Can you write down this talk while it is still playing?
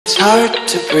It's hard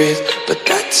to breathe, but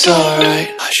that's alright.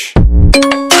 Hush.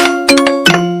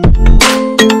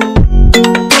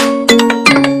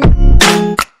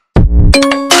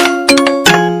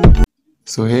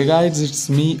 So hey guys, it's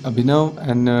me Abhinav,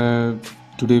 and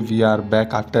today we are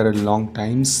back after a long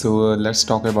time. So let's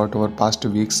talk about our past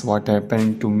weeks, what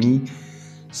happened to me.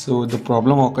 So the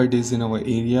problem occurred is in our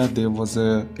area there was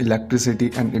a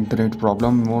electricity and internet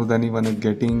problem, more than even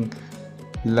getting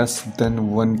less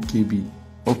than 1 KB.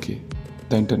 Okay,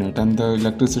 the internet and the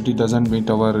electricity doesn't meet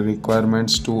our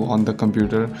requirements to on the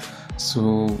computer,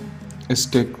 so it's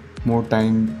take more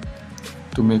time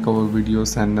to make our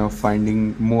videos and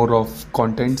finding more of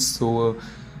content. So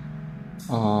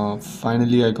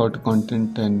finally I got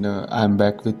content and I'm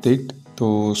back with it.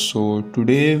 So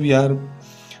today we are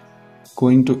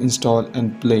going to install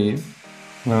and play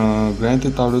Grand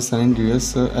Theft Auto San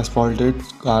Andreas asphalted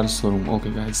car showroom. Okay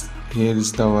guys, here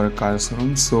is our car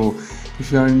showroom. So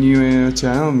if you are new in our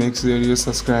channel, make sure you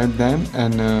subscribe them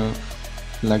and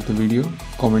like the video,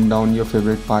 comment down your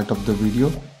favorite part of the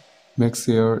video, make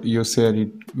sure you share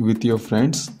it with your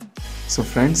friends. So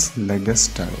friends, let's get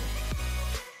started.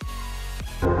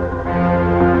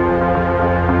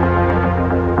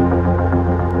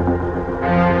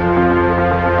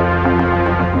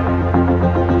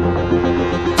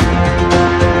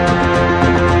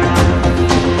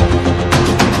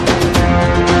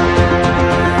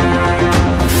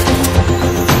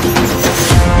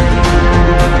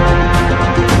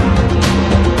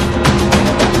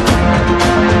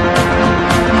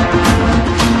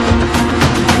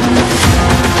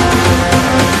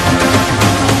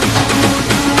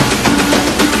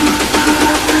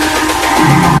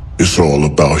 It's all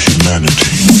about humanity.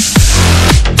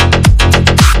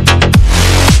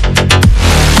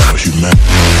 About humanity.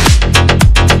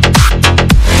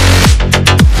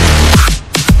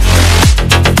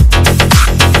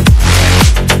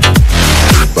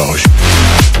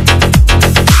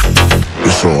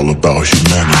 It's all about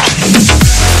humanity.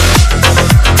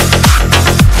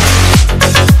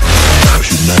 About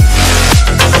humanity.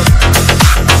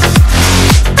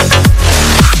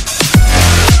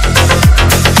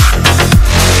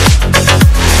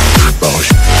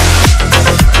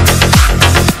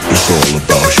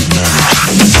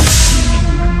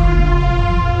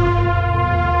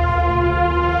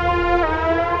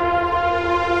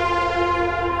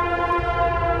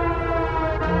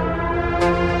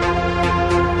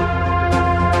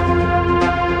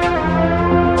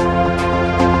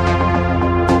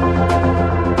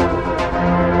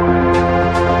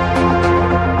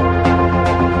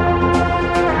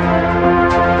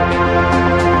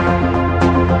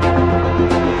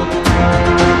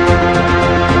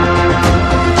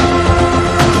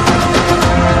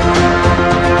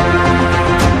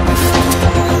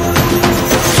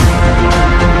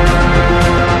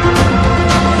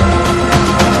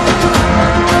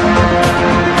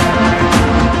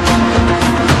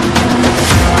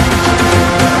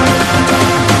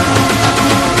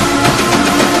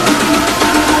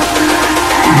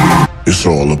 It's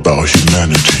all about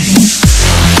humanity.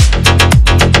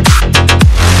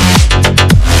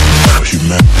 About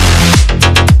humanity.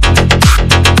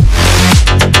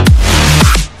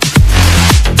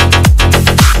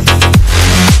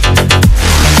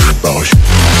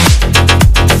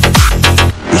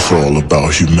 It's all about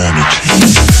humanity.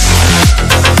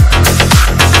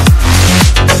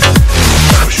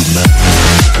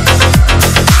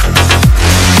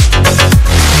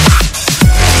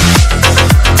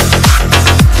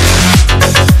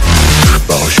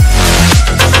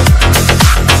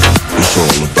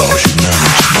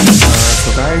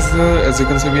 As you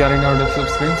can see, we are in our desktop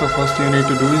screen. So first you need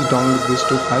to do is download these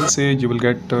two files. You will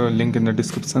get a link in the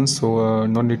description, so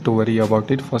no need to worry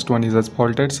about it. First one is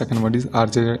asphalted, second one is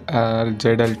RJL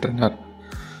trainer.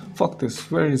 Fuck this,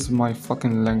 where is my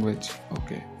fucking language?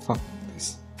 Okay, fuck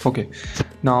this. Okay,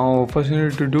 now first you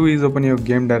need to do is open your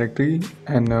game directory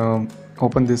and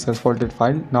open this asphalted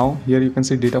file. Now here you can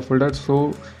see data folder,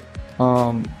 so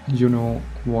you know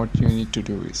what you need to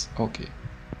do is, okay,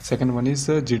 second one is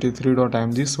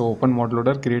gt3.img. so open mod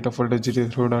loader, create a folder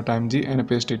gt3.img and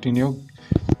paste it in your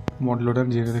mod loader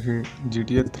gt3.img.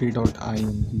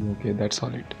 okay, that's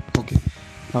all it. Okay,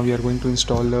 now we are going to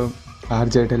install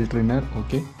RJL trainer.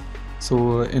 Okay,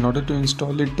 so in order to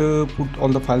install it, put all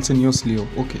the files in your sleeve.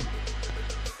 Okay,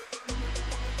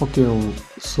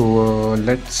 so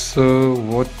let's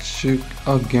watch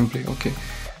a gameplay. Okay,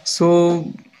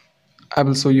 so I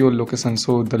will show you a location.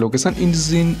 So the location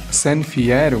is in San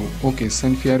Fierro. Okay,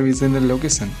 San Fierro is in the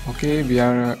location. Okay, we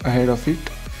are ahead of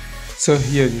it. So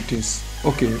here it is.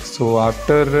 Okay, so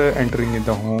after entering in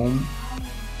the home,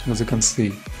 as you can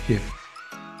see here.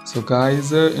 So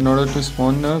guys, in order to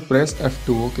spawn press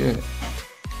F2. Okay,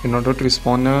 in order to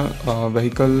spawn a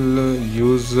vehicle,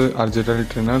 use RJDL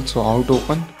trainer. So how to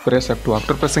open? Press F2.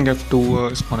 After pressing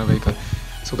F2, spawn a vehicle.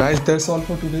 So guys, that's all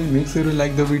for today. Make sure you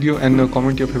like the video and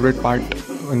comment your favorite part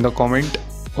in the comment.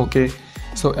 Okay,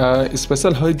 so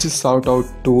special huge shout out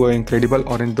to Incredible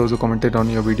Orange, those who commented on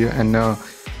your video and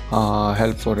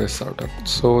help for a shout out.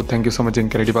 So thank you so much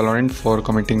Incredible Orange for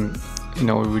commenting in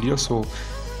our video. So